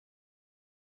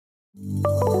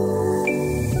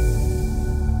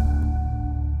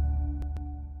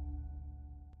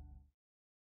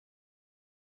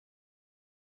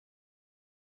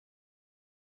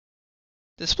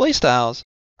Display styles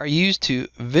are used to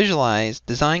visualize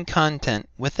design content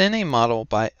within a model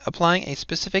by applying a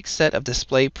specific set of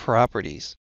display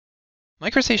properties.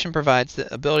 MicroStation provides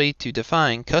the ability to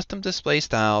define custom display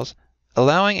styles,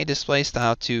 allowing a display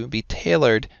style to be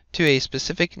tailored to a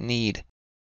specific need.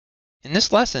 In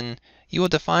this lesson, you will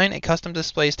define a custom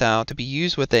display style to be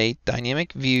used with a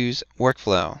dynamic views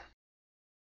workflow.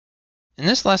 In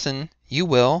this lesson, you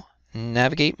will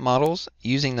navigate models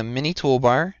using the mini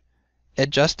toolbar,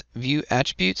 adjust view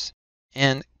attributes,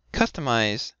 and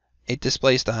customize a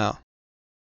display style.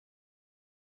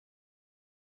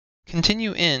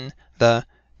 Continue in the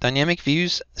Dynamic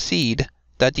Views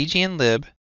seed.dgnlib,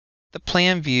 the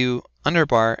Plan View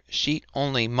underbar Sheet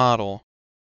Only model.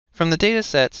 From the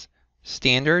datasets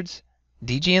Standards,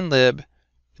 dgnlib,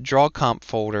 DrawComp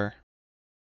folder.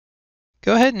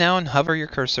 Go ahead now and hover your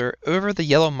cursor over the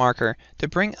yellow marker to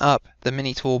bring up the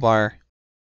mini toolbar.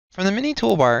 From the mini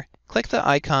toolbar, click the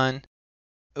icon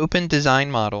Open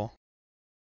Design Model.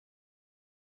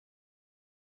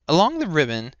 Along the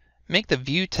ribbon, make the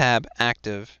View tab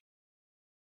active.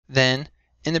 Then,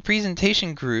 in the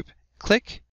Presentation group,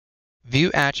 click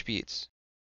View Attributes.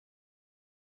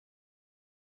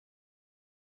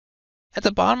 At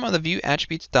the bottom of the View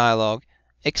Attributes dialog,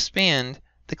 expand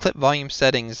the Clip Volume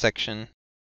Settings section.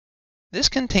 This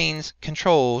contains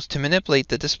controls to manipulate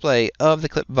the display of the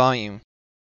clip volume.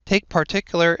 Take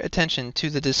particular attention to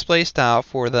the display style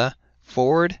for the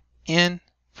forward and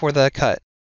for the cut.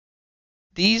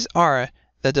 These are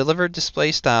the delivered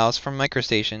display styles from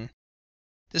MicroStation.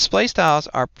 Display styles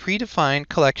are predefined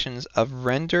collections of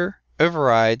render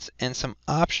overrides and some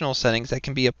optional settings that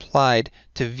can be applied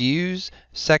to views,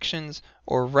 sections,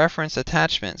 or reference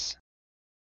attachments.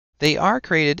 They are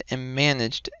created and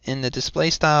managed in the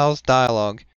Display Styles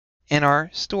dialog and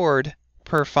are stored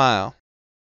per file.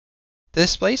 The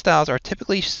display styles are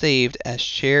typically saved as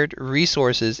shared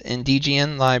resources in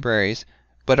DGN libraries,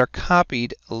 but are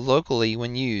copied locally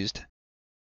when used.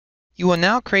 You will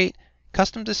now create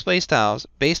custom display styles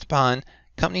based upon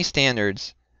company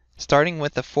standards, starting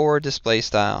with the forward display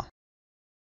style.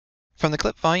 From the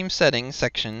Clip Volume Settings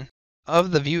section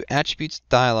of the View Attributes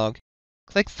dialog,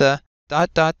 click the ...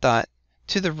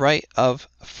 to the right of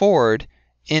Forward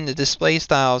in the Display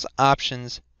Styles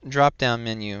Options drop-down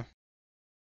menu.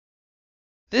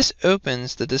 This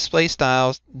opens the Display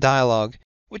Styles dialog,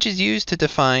 which is used to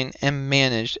define and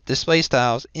manage display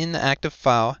styles in the active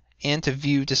file and to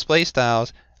view display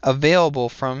styles available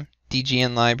from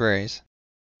DGN libraries.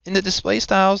 In the Display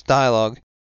Styles dialog,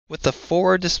 with the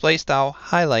Forward display style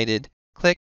highlighted,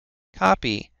 click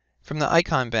Copy from the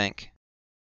icon bank.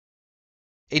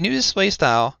 A new display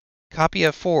style, Copy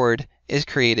of Forward, is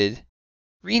created.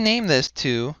 Rename this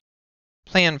to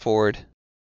Plan Forward.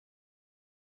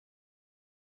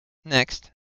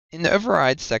 Next, in the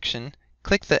Overrides section,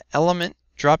 click the Element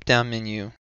drop-down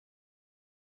menu.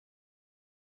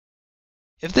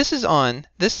 If this is on,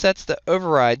 this sets the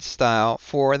override style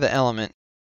for the element.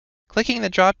 Clicking the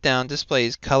drop-down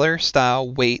displays color,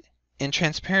 style, weight, and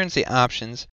transparency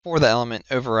options for the element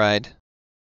override.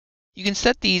 You can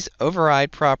set these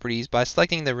override properties by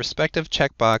selecting the respective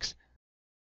checkbox.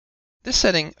 This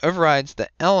setting overrides the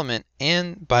element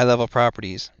and bi-level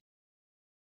properties.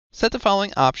 Set the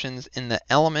following options in the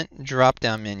Element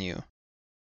drop-down menu.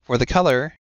 For the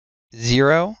color,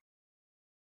 0,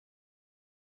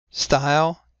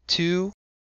 style, 2,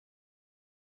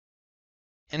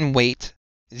 and weight,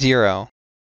 0.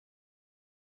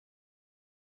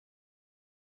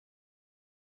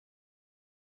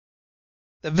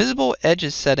 The visible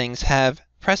edges settings have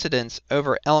precedence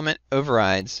over element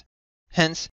overrides.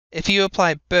 Hence, if you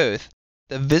apply both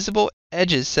the visible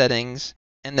edges settings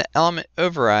and the element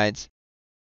overrides,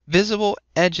 visible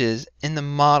edges in the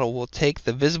model will take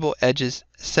the visible edges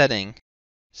setting.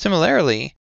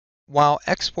 Similarly, while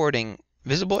exporting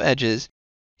visible edges,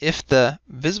 if the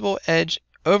visible edge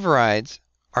overrides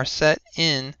are set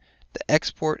in the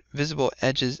Export Visible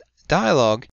Edges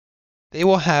dialog, they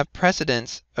will have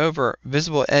precedence over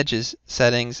visible edges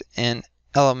settings and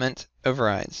element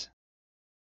overrides.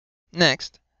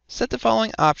 Next, set the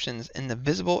following options in the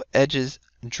Visible Edges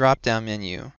drop-down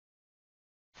menu.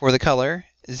 For the color,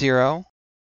 0,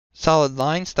 solid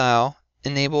line style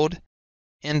enabled,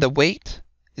 and the weight,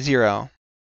 0.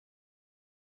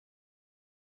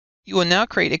 You will now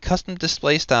create a custom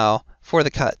display style for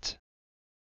the cut.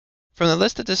 From the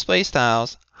list of display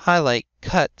styles, highlight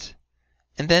Cut,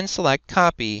 and then select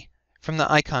Copy from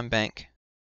the icon bank.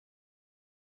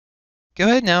 Go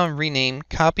ahead now and rename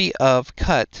Copy of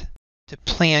Cut to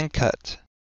Plan Cut.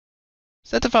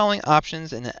 Set the following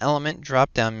options in the Element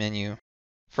drop-down menu.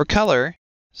 For color,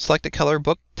 select the Color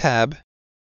Book tab.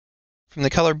 From the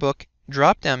Color Book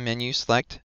drop-down menu,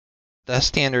 select the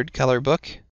standard color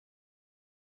book.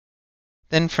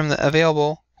 Then from the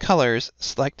available colors,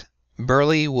 select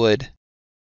Burley Wood.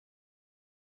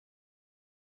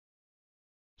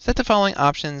 Set the following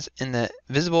options in the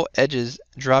Visible Edges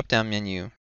drop-down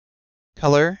menu.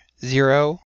 Color,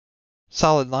 0,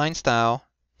 Solid Line Style,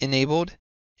 enabled,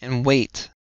 and Weight,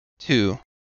 2.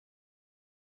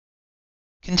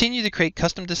 Continue to create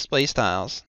custom display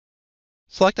styles.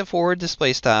 Select a forward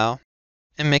display style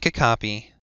and make a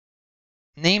copy.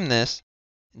 Name this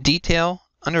Detail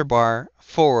Underbar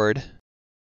Forward.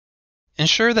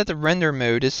 Ensure that the render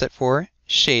mode is set for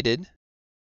Shaded.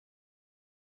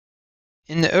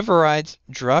 In the Overrides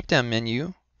drop-down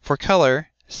menu, for color,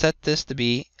 set this to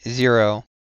be 0.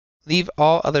 Leave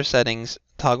all other settings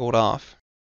toggled off.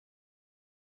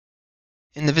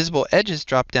 In the Visible Edges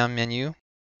drop-down menu,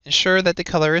 ensure that the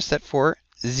color is set for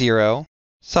 0,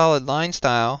 Solid Line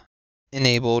Style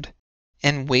enabled,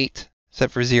 and Weight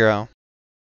set for 0.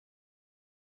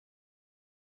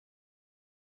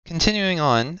 Continuing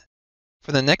on,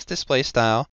 for the next display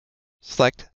style,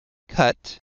 select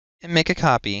Cut and make a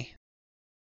copy.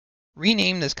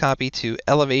 Rename this copy to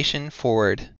Elevation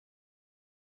Forward.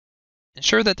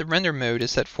 Ensure that the render mode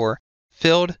is set for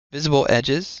Filled Visible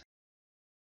Edges.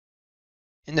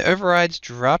 In the Overrides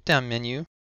drop-down menu,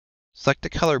 select the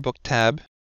Color Book tab.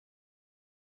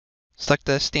 Select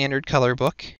the standard color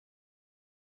book.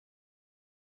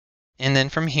 And then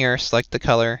from here, select the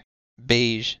color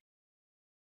Beige.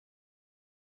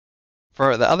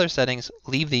 For the other settings,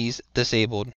 leave these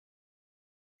disabled.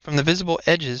 From the Visible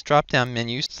Edges drop-down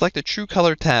menu, select the True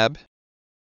Color tab,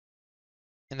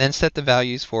 and then set the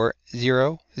values for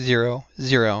 0, 0,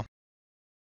 0.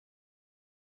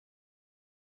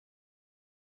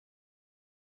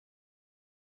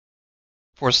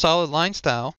 For Solid Line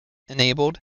Style,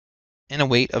 enabled, and a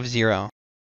weight of 0.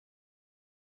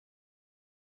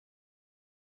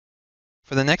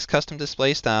 For the next custom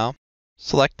display style,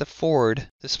 select the Forward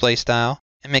display style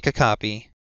and make a copy.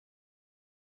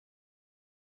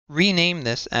 Rename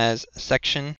this as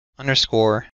Section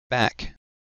 _ Back.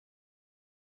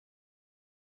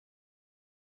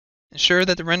 Ensure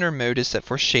that the render mode is set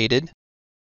for Shaded.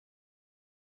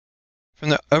 From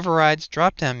the Overrides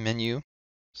drop-down menu,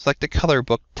 select the Color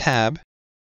Book tab.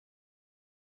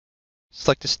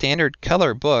 Select the standard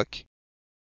color book,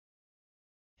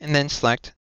 and then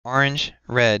select Orange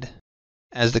Red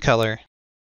as the color.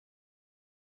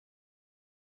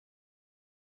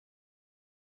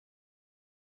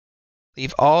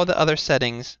 Leave all the other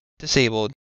settings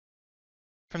disabled.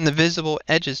 From the Visible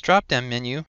Edges drop-down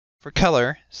menu, for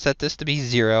color, set this to be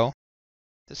 0,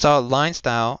 the Solid Line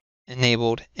Style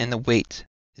enabled, and the weight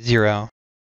 0.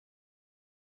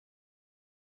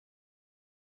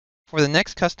 For the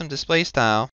next custom display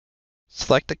style,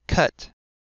 select the Cut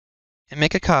and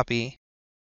make a copy.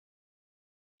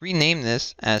 Rename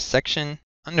this as Section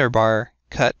 _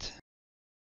 Cut.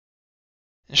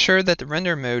 Ensure that the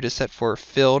render mode is set for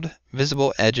Filled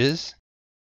Visible Edges.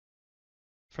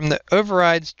 From the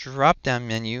Overrides drop-down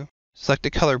menu, select the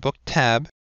Color Book tab,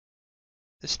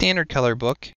 the standard color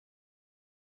book,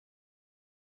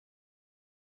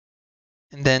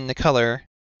 and then the color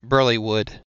Burley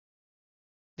Wood.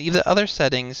 Leave the other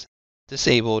settings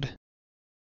disabled.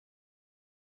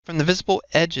 From the Visible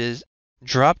Edges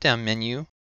drop-down menu,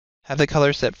 have the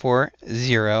color set for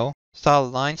 0, Solid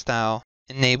Line Style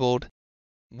enabled,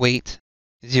 weight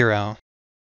 0.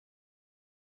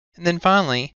 And then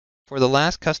finally, for the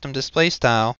last custom display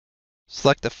style,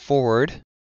 select the Forward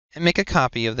and make a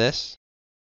copy of this.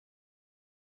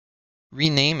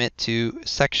 Rename it to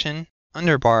Section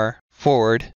 _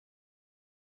 Forward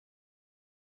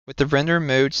with the render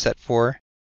mode set for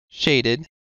Shaded.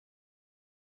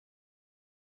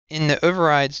 In the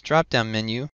Overrides drop-down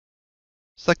menu,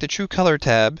 select the True Color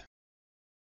tab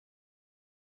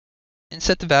and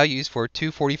set the values for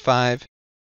 245,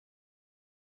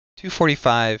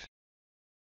 245,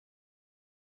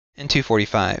 and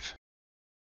 245.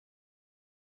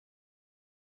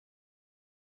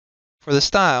 For the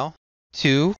style,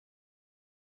 2,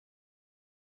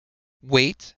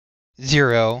 weight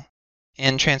 0,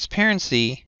 and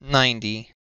transparency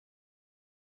 90.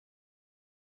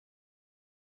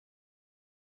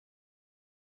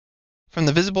 From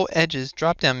the Visible Edges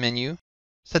drop-down menu,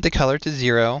 set the color to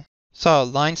 0,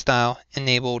 Solid Line Style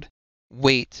enabled,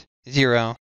 weight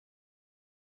 0.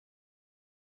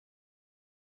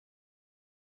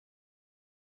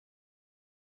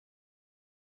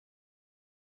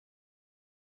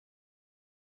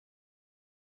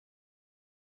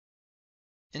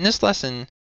 In this lesson,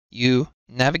 you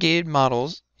navigated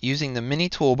models using the mini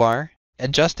toolbar,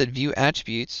 adjusted view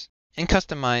attributes, and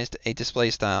customized a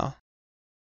display style.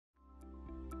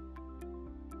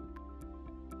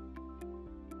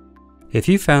 If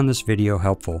you found this video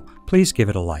helpful, please give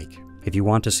it a like. If you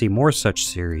want to see more such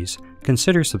series,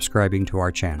 consider subscribing to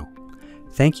our channel.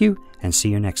 Thank you, and see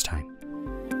you next time.